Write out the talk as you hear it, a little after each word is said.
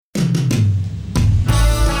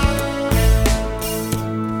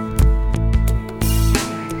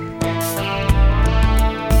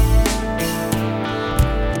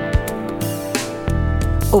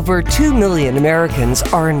Over 2 million Americans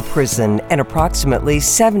are in prison, and approximately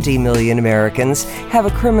 70 million Americans have a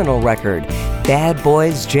criminal record. Bad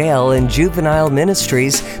Boys Jail and Juvenile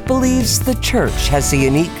Ministries believes the church has the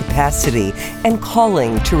unique capacity and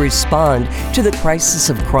calling to respond to the crisis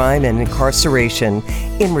of crime and incarceration.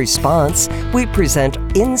 In response, we present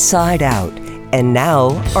Inside Out. And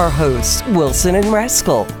now, our hosts, Wilson and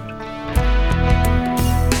Rascal.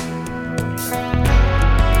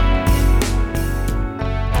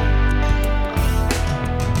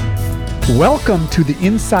 Welcome to the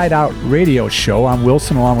Inside Out radio show. I'm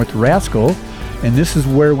Wilson along with Rascal, and this is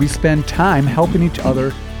where we spend time helping each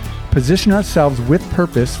other position ourselves with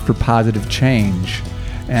purpose for positive change.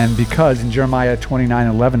 And because in Jeremiah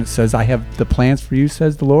 29:11 it says, I have the plans for you,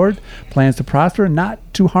 says the Lord, plans to prosper and not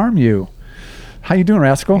to harm you. How you doing,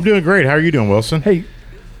 Rascal? I'm doing great. How are you doing, Wilson? Hey,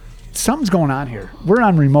 something's going on here. We're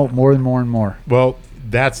on remote more and more. Well,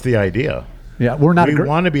 that's the idea. Yeah, we're not. We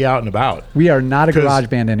want to be out and about. We are not a garage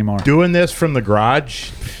band anymore. Doing this from the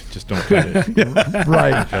garage, just don't cut it.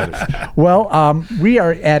 Right. Well, we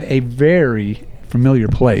are at a very familiar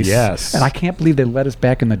place. Yes. And I can't believe they let us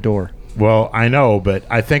back in the door. Well, I know, but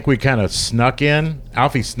I think we kind of snuck in.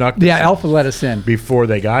 Alfie snuck. Yeah, Alpha let us in before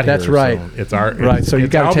they got here. That's right. So it's our right. So you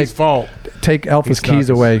got to take Alpha's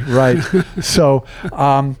keys away. Right. So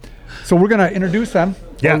we're gonna introduce them.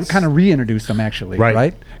 Yes. Or kind of reintroduce them, actually.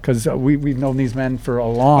 Right. Because we've known these men for a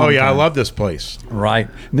long time. Oh, yeah, I love this place. Right.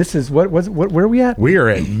 And this is, where are we at? We are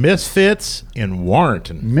at Misfits in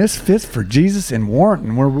Warrenton. Misfits for Jesus in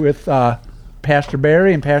Warrenton. We're with Pastor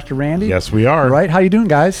Barry and Pastor Randy. Yes, we are. Right. How you doing,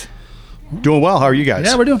 guys? Doing well. How are you guys?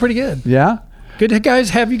 Yeah, we're doing pretty good. Yeah? Good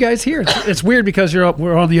to have you guys here. It's weird because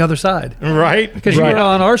we're on the other side. Right. Because you were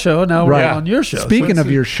on our show, now we're on your show. Speaking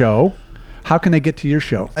of your show, how can they get to your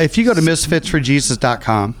show? If you go to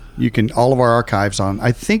misfitsforjesus.com, you can all of our archives on.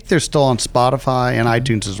 I think they're still on Spotify and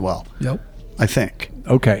iTunes as well. Yep. I think.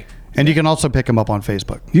 Okay. And you can also pick them up on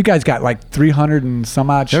Facebook. You guys got like 300 and some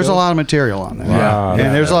odd shows. There's a lot of material on there. Wow.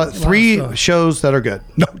 And there's three shows that are good.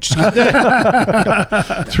 No, just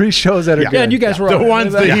kidding. 3 shows that are good. Yeah, and you guys were the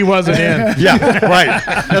ones that he wasn't in. Yeah, right.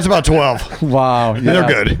 That's about 12. Wow. Yeah. They're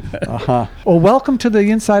good. Uh-huh. Well, welcome to the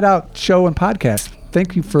Inside Out show and podcast.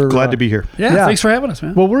 Thank you for... Glad to be here. Yeah, thanks for having us,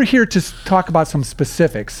 man. Well, we're here to talk about some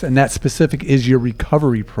specifics, and that specific is your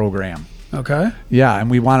recovery program. Okay. Yeah, and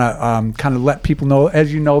we want to kind of let people know,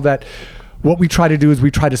 as you know, that what we try to do is we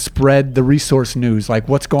try to spread the resource news, like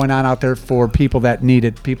what's going on out there for people that need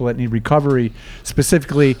it, people that need recovery,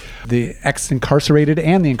 specifically the ex-incarcerated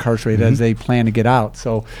and the incarcerated as they plan to get out.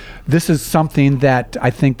 So this is something that I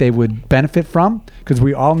think they would benefit from because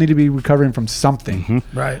we all need to be recovering from something.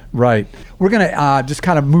 Right. Right. We're going to just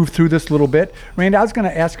kind of move through this a little bit. Randy, I was going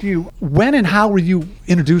to ask you, when and how were you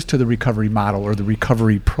introduced to the recovery model or the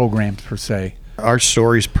recovery program per se? Our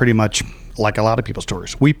story is pretty much like a lot of people's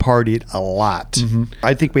stories. We partied a lot.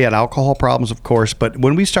 I think we had alcohol problems, of course, but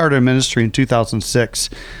when we started our ministry in 2006,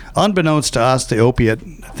 unbeknownst to us, the opiate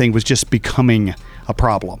thing was just becoming a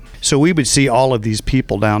problem. So we would see all of these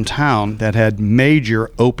people downtown that had major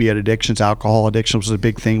opiate addictions. Alcohol addiction was a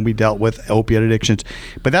big thing. We dealt with opiate addictions.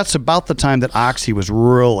 But that's about the time that Oxy was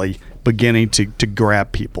really beginning to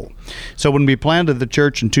grab people. So when we planted the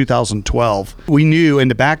church in 2012, we knew in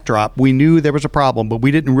the backdrop, we knew there was a problem, but we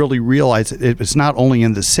didn't really realize it's not only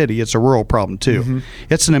in the city, it's a rural problem too.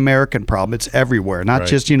 It's an American problem. It's everywhere. Not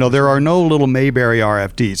just, there are no little Mayberry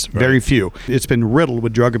RFDs, very few. It's been riddled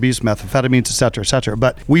with drug abuse, methamphetamines, et cetera, et cetera.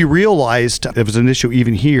 But we realized it was an issue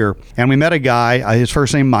even here. And we met a guy, his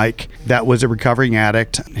first name Mike, that was a recovering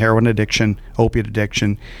addict, heroin addiction, opiate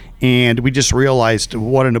addiction. And we just realized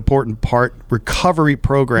what an important part recovery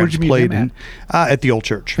programs played in at the old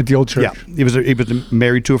church. At the old church. Yeah, he was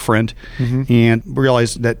married to a friend, and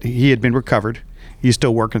realized that he had been recovered. He's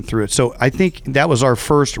still working through it. So I think that was our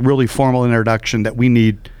first really formal introduction that we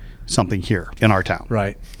need something here in our town.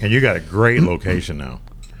 Right. And you got a great location now.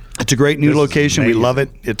 It's a great new location. We love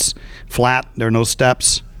it. It's flat. There are no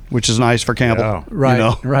steps, which is nice for Campbell. Yeah.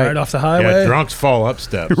 Right. Right off the highway. Yeah, drunks fall up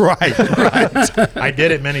steps. Right. I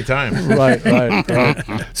did it many times. Right.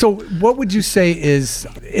 So what would you say is,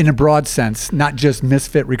 in a broad sense, not just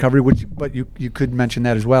misfit recovery, but you could mention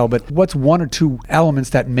that as well, but what's 1 or 2 elements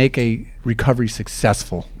that make a recovery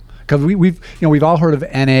successful? Because we've all heard of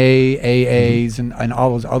NA, AAs, and all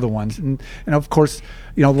those other ones, and of course,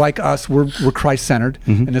 like us, we're Christ-centered,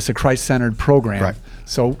 and it's a Christ-centered program. Right.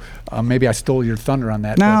 So maybe I stole your thunder on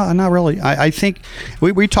that. No, not really. I think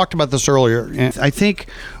we talked about this earlier, and I think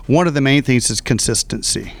one of the main things is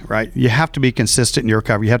consistency, right? You have to be consistent in your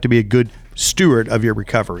recovery. You have to be a good steward of your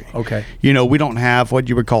recovery. Okay. You know, we don't have what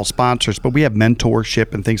you would call sponsors, but we have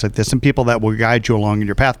mentorship and things like this, and people that will guide you along in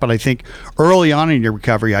your path. But I think early on in your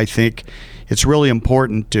recovery, I think it's really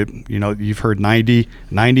important to, you know, you've heard 90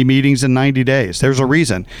 meetings in 90 days. There's a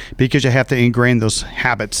reason, because you have to ingrain those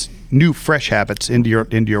habits, new, fresh habits into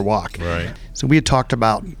your walk. Right. So we had talked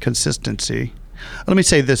about consistency. Let me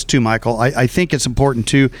say this too, Michael. I think it's important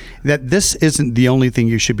too that this isn't the only thing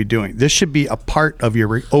you should be doing. This should be a part of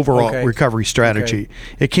your overall recovery strategy.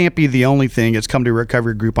 It can't be the only thing. It's come to a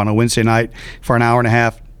recovery group on a Wednesday night for an hour and a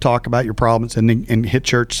half, talk about your problems, and hit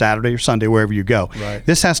church Saturday or Sunday, wherever you go. Right.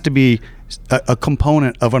 This has to be a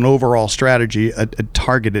component of an overall strategy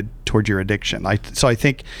targeted toward your addiction. So I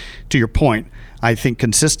think, to your point, I think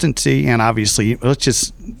consistency, and obviously, let's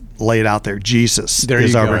just lay it out there. Jesus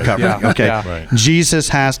is our recovery. Yeah. Okay. Yeah. Right. Jesus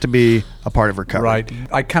has to be a part of recovery. Right.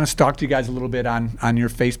 I kind of stalked you guys a little bit on your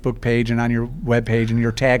Facebook page and on your web page, and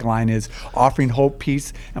your tagline is offering hope,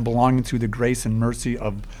 peace, and belonging through the grace and mercy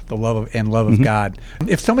of the love of God.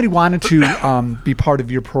 If somebody wanted to be part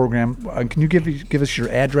of your program, can you give us your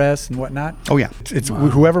address and whatnot? Oh, yeah. It's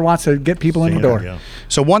whoever wants to get people in the door. Yeah.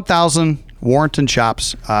 So 1000 Warrenton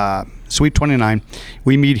Shops, Suite 29.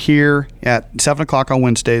 We meet here at 7 o'clock on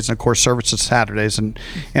Wednesdays, and of course services Saturdays, and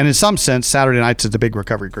in some sense Saturday nights is the big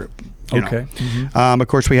recovery group. Okay. Of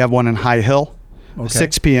course we have one in High Hill, Okay.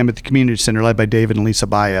 6 p.m. at the community center, led by David and Lisa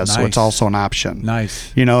Baez. So it's Nice. also an option.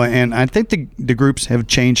 Nice. You know, and I think the groups have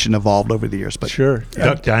changed and evolved over the years. But Sure.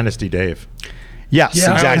 Duck Dynasty Dave. yes,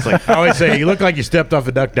 Yeah. exactly. I always say, you look like you stepped off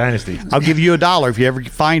a Duck Dynasty. I'll give you $1 if you ever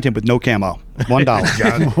find him with no camo.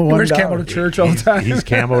 $1. He wears $1. camo to church all the time. He's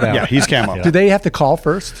camoed out. Yeah, he's camo. Yeah. Do they have to call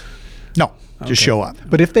first? No, just show up.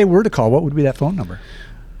 But if they were to call, what would be that phone number?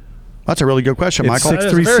 That's a really good question, It's Michael. That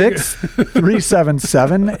is very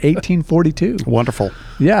 636-377-1842. Wonderful.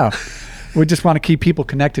 Yeah. We just want to keep people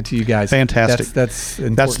connected to you guys. Fantastic. That's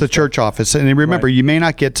important That's the stuff. church office. And remember, Right. you may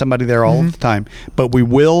not get somebody there all the time, but we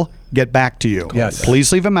will get back to you. Yes.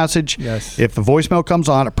 Please leave a message. Yes. If the voicemail comes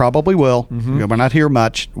on, it probably will. We're not here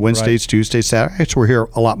much. Wednesdays, Tuesdays, Saturdays, we're here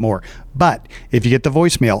a lot more. But if you get the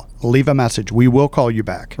voicemail, leave a message. We will call you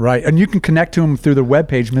back. Right. And you can connect to them through their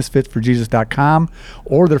webpage, misfitsforjesus.com,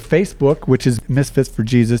 or their Facebook, which is Misfits for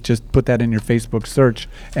Jesus. Just put that in your Facebook search.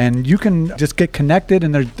 And you can just get connected,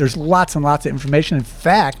 and there's lots and lots of information. In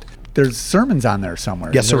fact, there's sermons on there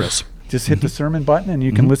somewhere. Yes, there is. Just hit the sermon button, and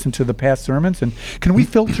you can listen to the past sermons. And can we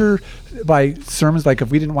filter by sermons? Like,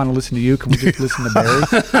 if we didn't want to listen to you, can we just listen to Barry?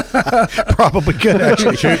 Probably good,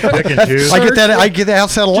 actually. Pick and choose. I get that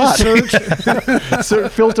asked that a lot.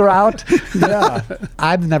 Filter out. Yeah.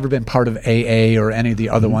 I've never been part of AA or any of the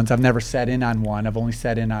other ones. I've never sat in on one. I've only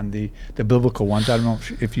sat in on the biblical ones. I don't know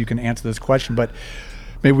if you can answer this question, but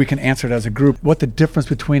maybe we can answer it as a group. What the difference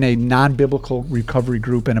between a non-biblical recovery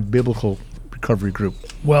group and a biblical recovery group?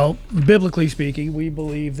 Well, biblically speaking, we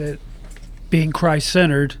believe that being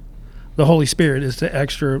Christ-centered, the Holy Spirit is the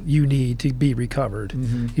extra you need to be recovered.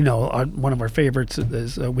 You know, one of our favorites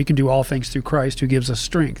is we can do all things through Christ who gives us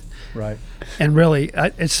strength. Right. And really,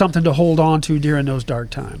 it's something to hold on to during those dark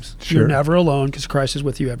times. Sure. You're never alone because Christ is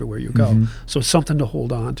with you everywhere you go. So it's something to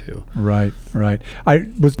hold on to. Right, right. I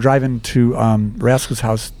was driving to Rascal's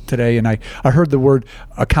house today, and I heard the word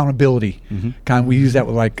accountability. Kind of, we use that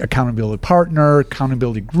with like accountability partner,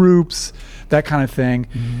 accountability groups, that kind of thing.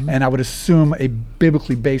 And I would assume a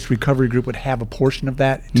biblically based recovery group would have a portion of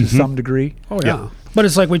that to some degree. Oh, yeah. But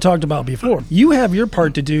it's like we talked about before. You have your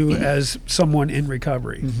part to do as someone in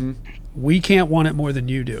recovery. We can't want it more than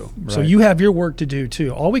you do. So Right. you have your work to do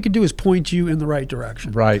too. All we can do is point you in the right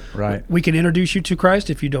direction. Right, right. We can introduce you to Christ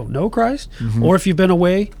if you don't know Christ, or if you've been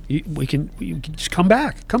away, you can just come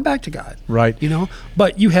back to God. Right. You know,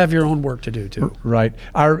 but you have your own work to do too. Right.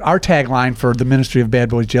 Our tagline for the ministry of Bad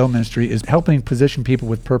Boys Jail Ministry is helping position people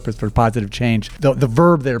with purpose for positive change. The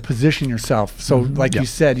verb there, position yourself. So like you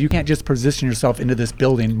said, you can't just position yourself into this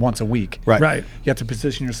building once a week. Right. Right. You have to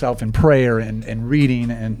position yourself in prayer and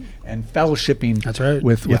reading and fellowshipping That's right.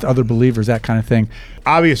 with other believers, that kind of thing.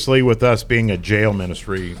 Obviously, with us being a jail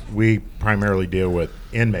ministry, we primarily deal with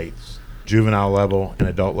inmates, juvenile level and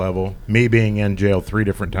adult level. Me being in jail 3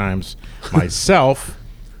 different times myself,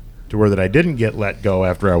 to where that I didn't get let go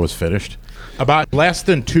after I was finished. About less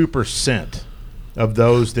than 2% of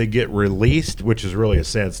those that get released, which is really a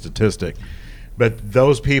sad statistic, but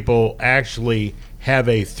those people actually have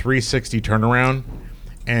a 360 turnaround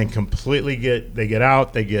and completely get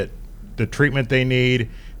out, they get the treatment they need,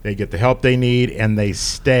 they get the help they need, and they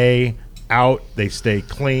stay out, they stay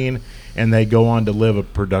clean, and they go on to live a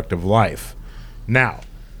productive life. Now,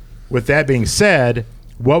 with that being said,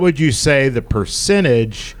 what would you say the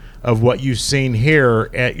percentage of what you've seen here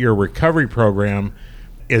at your recovery program,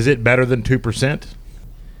 is it better than 2%?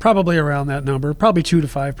 Probably around that number, probably 2 to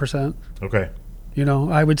 5%. Okay.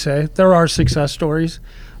 I would say there are success stories,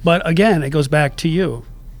 but again, it goes back to you.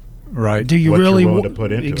 Right. Do you What you're really willing to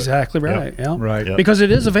put into it. exactly Yep. right? Yeah. Right. Yep. Because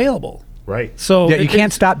it is available. Right. So Yeah, you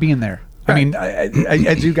can't stop being there. I Right. mean,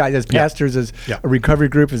 as you guys, as pastors, as Yeah. a recovery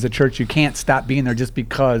group, as a church, you can't stop being there just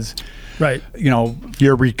because, Right.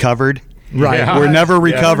 You're recovered. Right. Yeah. We're never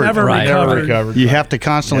recovered. Never Right. Never recovered. recovered. You have to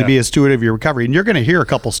constantly Yeah. be a steward of your recovery. And you're going to hear a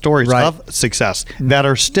couple stories Right. of success that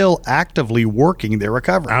are still actively working their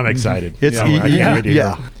recovery. I'm excited. It's- I can't yeah. wait to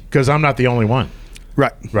Yeah. Because I'm not the only one.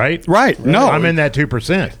 Right. Right? Right. No. I'm in that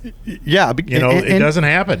 2%. Yeah. It doesn't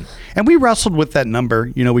happen. And we wrestled with that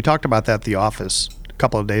number. We talked about that at the office a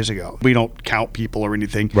couple of days ago. We don't count people or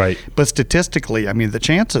anything. Right. But statistically, the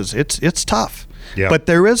chances, it's tough. Yeah. But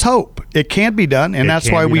there is hope. It can be done. And It that's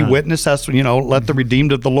can why be we done. witness. That's, let the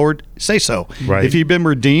redeemed of the Lord say so. Right. If you've been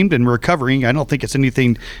redeemed and recovering, I don't think it's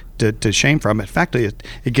anything to shame from. In fact, it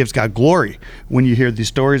gives God glory when you hear these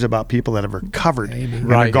stories about people that have recovered and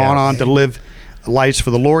Right. have gone Yes. on to live lives for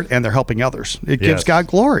the Lord, and they're helping others. It gives Yes. God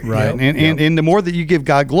glory. Right. And the more that you give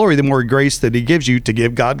God glory, the more grace that he gives you to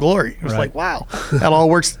give God glory. It's like, wow, that all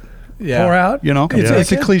works. Yeah. Pour out.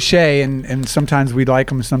 It's a cliche, and sometimes we like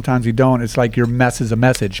them, sometimes we don't. It's like your mess is a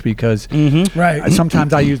message because Right.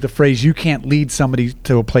 sometimes I use the phrase, you can't lead somebody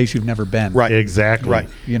to a place you've never been. Right. Exactly. Right.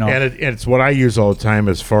 And it's what I use all the time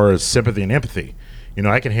as far as sympathy and empathy.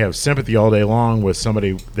 I can have sympathy all day long with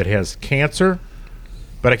somebody that has cancer,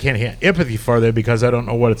 but I can't have empathy for them because I don't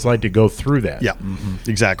know what it's like to go through that. Yeah,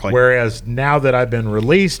 exactly. Whereas now that I've been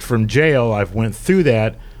released from jail, I've went through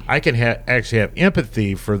that. I can actually have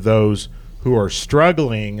empathy for those who are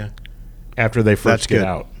struggling after they first That's get good.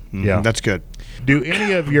 out. Yeah, that's good. Do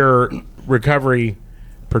any of your recovery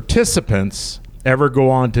participants ever go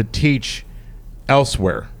on to teach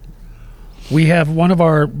elsewhere? We have one of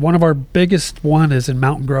our biggest one is in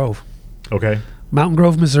Mountain Grove,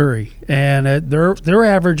 Missouri, and they're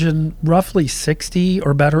averaging roughly 60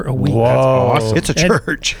 or better a week. That's awesome. It's a And-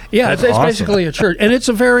 church. Yeah, it's awesome. basically a church, and it's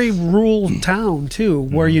a very rural town too,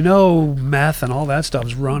 where meth and all that stuff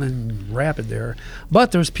is running rapid there.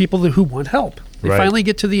 But there's people who want help. They Right. finally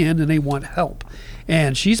get to the end and they want help.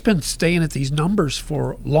 And she's been staying at these numbers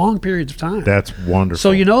for long periods of time. That's wonderful.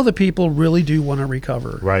 So the people really do want to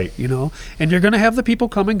recover, Right. And you're going to have the people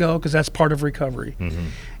come and go because that's part of recovery.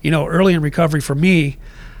 Mm-hmm. Early in recovery for me,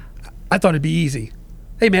 I thought it'd be easy.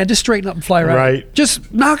 Hey man, just straighten up and fly right. Right.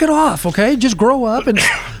 Just knock it off, okay? Just grow up and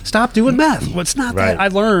stop doing meth. Well, it's not Right. that. I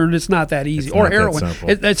learned it's not that easy. It's Or not that heroin. simple.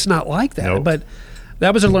 It's not like that. Nope. But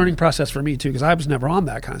that was a learning process for me too because I was never on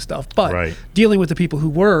that kind of stuff. But Right. dealing with the people who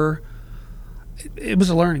were, it was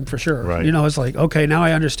a learning for sure. Right. It's like, okay, now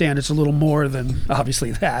I understand it's a little more than obviously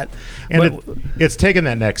that. And But- it's taking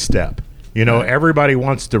that next step. Everybody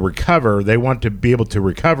wants to recover. They want to be able to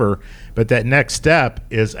recover. But that next step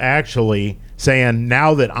is actually saying,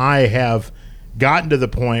 now that I have gotten to the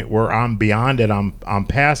point where I'm beyond it, I'm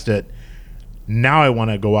past it, now I want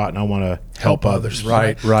to go out and I want to help others.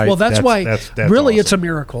 Right. Well, that's why that's really awesome. it's a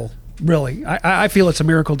miracle. Really, I feel it's a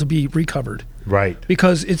miracle to be recovered. Right.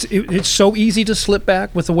 Because it's so easy to slip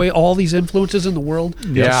back with the way all these influences in the world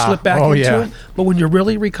Yeah. slip back Oh, into yeah. it. But when you're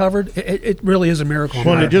really recovered, it really is a miracle. in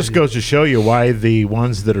Well, my it just opinion. goes to show you why the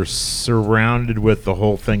ones that are surrounded with the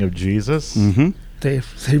whole thing of Jesus,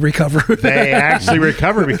 they recover. they actually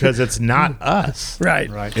recover because it's not us. right.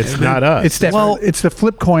 It's not us. It's that. It's the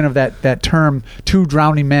flip coin of that term. Two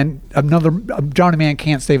drowning men. A drowning man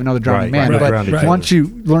can't save another drowning Right, man. right, But right, right. once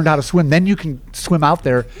you learned how to swim, then you can swim out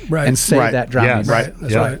there Right. and save Right. that drowning Yes. man. Right.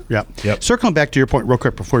 That's Yeah. right. Yeah. Yep. Circling back to your point real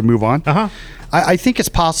quick before we move on. Uh-huh. I think it's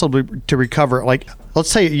possible to recover. Like, let's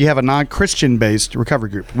say you have a non-Christian based recovery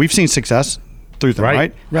group. We've seen success through them,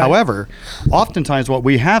 Right. right? However, oftentimes what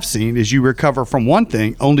we have seen is you recover from one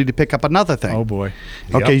thing only to pick up another thing. Oh boy.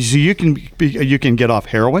 Okay, Yep. so you can get off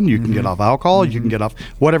heroin, you can get off alcohol, you can get off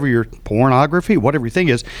whatever your pornography, whatever your thing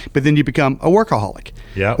is, but then you become a workaholic.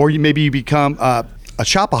 Yep. Or maybe you become a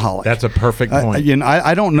shopaholic. That's a perfect point.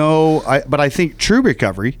 I don't know, but I think true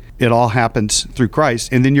recovery, it all happens through Christ,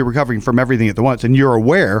 and then you're recovering from everything at the once, and you're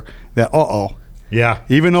aware that, Yeah.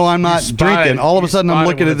 even though I'm not spot drinking, it. all of a You sudden I'm spot it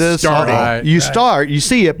looking when at this. it's starting. Right. You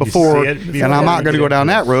see it before, see it and before I'm not you going to get go down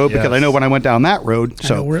into that it. road because Yes. I know when I went down that road. I know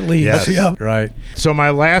So where it leads. Yes. Yeah. Right. So my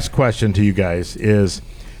last question to you guys is,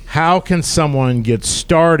 how can someone get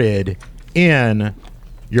started in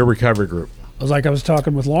your recovery group? It was like I was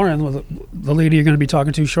talking with Lauren, with the lady you're going to be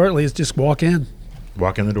talking to shortly, is just walk in.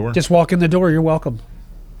 Walk in the door? Just walk in the door. You're welcome.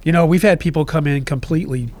 We've had people come in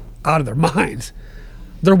completely out of their minds.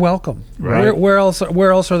 they're welcome. Right. Where else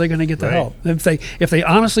are they going to get the Right. help? If they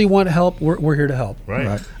honestly want help, we're here to help.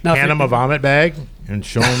 Right. Now, Hand if them you- a vomit bag and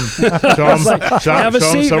show them have a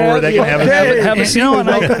seat, somewhere man. they can have a Have seat. have a seat. You know,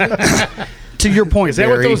 and to your point, Is that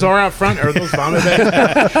what Barry, those are out front? Are those vomit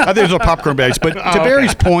bags? I think those are popcorn bags. But to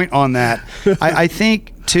Barry's point on that, I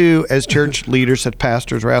think too, as church leaders, as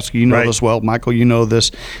pastors, Rascal, you know Right. this well, Michael, you know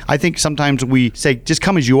this. I think sometimes we say, just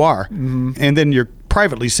come as you are, and then you're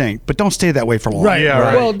privately saying, but don't stay that way for long. Right. Yeah,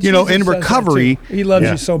 right. Well, You know, Jesus in says that recovery, too. He loves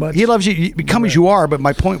Yeah. you so much. He loves you. You come as you are, but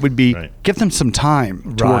my point would be, Right. give them some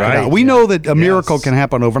time to work it Right. out. We know that a miracle can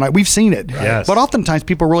happen overnight. We've seen it. Yes. But oftentimes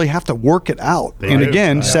people really have to work it out. They and do.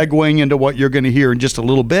 again, Right. segueing into what you're going to hear in just a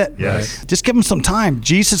little bit. Yes. Just give them some time.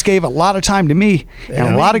 Jesus gave a lot of time to me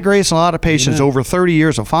and a lot of grace and a lot of patience over 30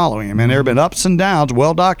 years of following him. And there have been ups and downs,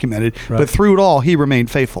 well documented, but through it all, he remained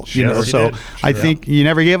faithful. You Yes, know, he so did. I think you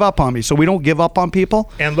never gave up on me. So we don't give up on people.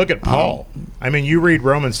 And look at Paul. I mean, you read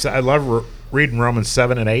Romans. I love reading Romans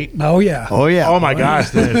 7 and 8. Oh yeah. Oh, yeah. Oh my gosh!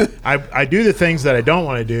 I do the things that I don't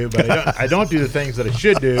want to do, but I don't do the things that I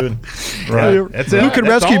should do. And, yeah, that's it. Who can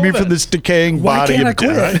That's rescue all me of from it. this decaying Why body? can't I of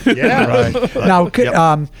death? quit? Yeah. Now,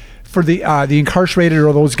 for the incarcerated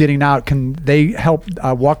or those getting out, can they help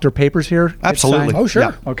walk their papers here? Get Absolutely. signed? Oh, sure.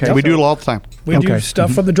 Yeah. Okay. We do it all the time. We do Okay.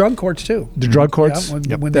 stuff from the drug courts too. The drug courts.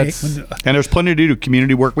 Yeah, when That's- And there's plenty to do.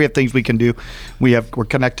 Community work. We have things we can do. We're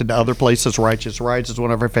connected to other places. Righteous Rights is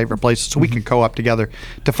one of our favorite places. So we can co-op together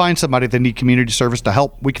to find somebody that need community service to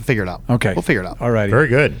help. We can figure it out. Okay. We'll figure it out. All righty. Very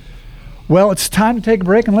good. Well, it's time to take a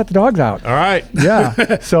break and let the dogs out. All right.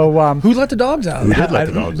 Yeah. So Who let the dogs out? did let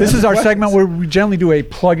the dogs this out. is our segment where we generally do a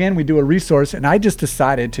plug-in. We do a resource, and I just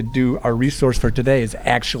decided to do our resource for today is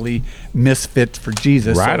actually Misfits for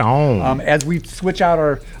Jesus. Right on. As we switch out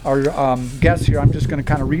our guests here, I'm just going to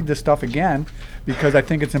kind of read this stuff again because I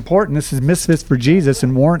think it's important. This is Misfits for Jesus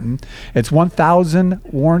in Warrenton. It's 1000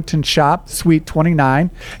 Warrenton Shop, Suite 29.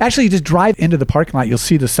 Actually, you just drive into the parking lot. You'll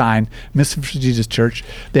see the sign, Misfits for Jesus Church.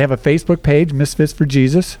 They have a Facebook page, Misfits for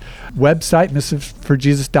Jesus. Website,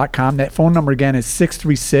 misfitsforjesus.com. That phone number again is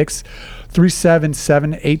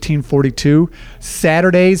 636-377-1842.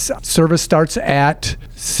 Saturdays, service starts at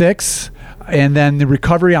 6. And then the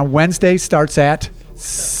recovery on Wednesday starts at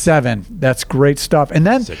 7. That's great stuff. And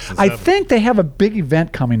then 6 and I 7. think they have a big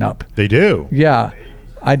event coming up. They do. Yeah.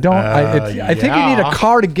 I don't. I think you need a yeah.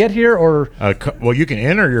 car to get here, or Well, you can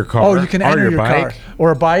enter your car. oh, you can or enter your bike. car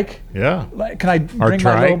or a bike. Yeah. Like, can I Or bring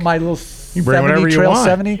trike. my little You bring 70 whatever you Trail want.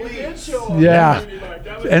 70? Yeah.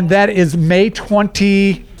 And that is May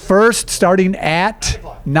 21st, starting at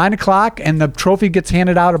 9 o'clock, and the trophy gets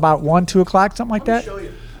handed out about 1, 2 o'clock, something like that.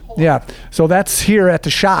 Yeah. So that's here at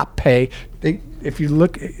the shop. If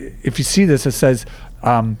you see this, it says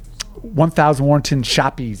 1000 Warrenton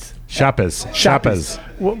Shoppies. Shoppers.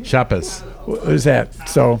 What is that?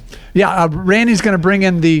 So, yeah, Randy's going to bring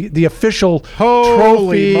in the official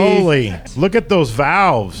Holy trophy. moly. Look at those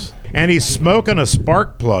valves. And he's smoking a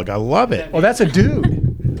spark plug. I love it. Oh, that's a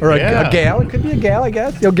dude. Or Yeah. a gal. It could be a gal, I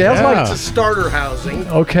guess. Yo, gals Yeah. like. Starter housing.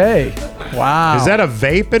 Okay. Wow. Is that a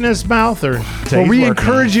vape in his mouth? Or Well, we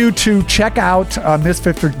encourage you to check out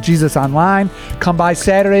Misfit for Jesus online. Come by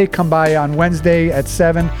Saturday, come by on Wednesday at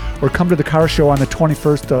 7, or come to the car show on the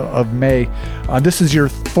 21st of May. This is your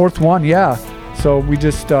 4th one, yeah. So we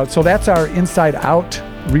just, so that's our Inside Out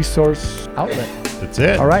resource outlet. That's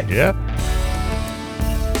it. All right. Yeah.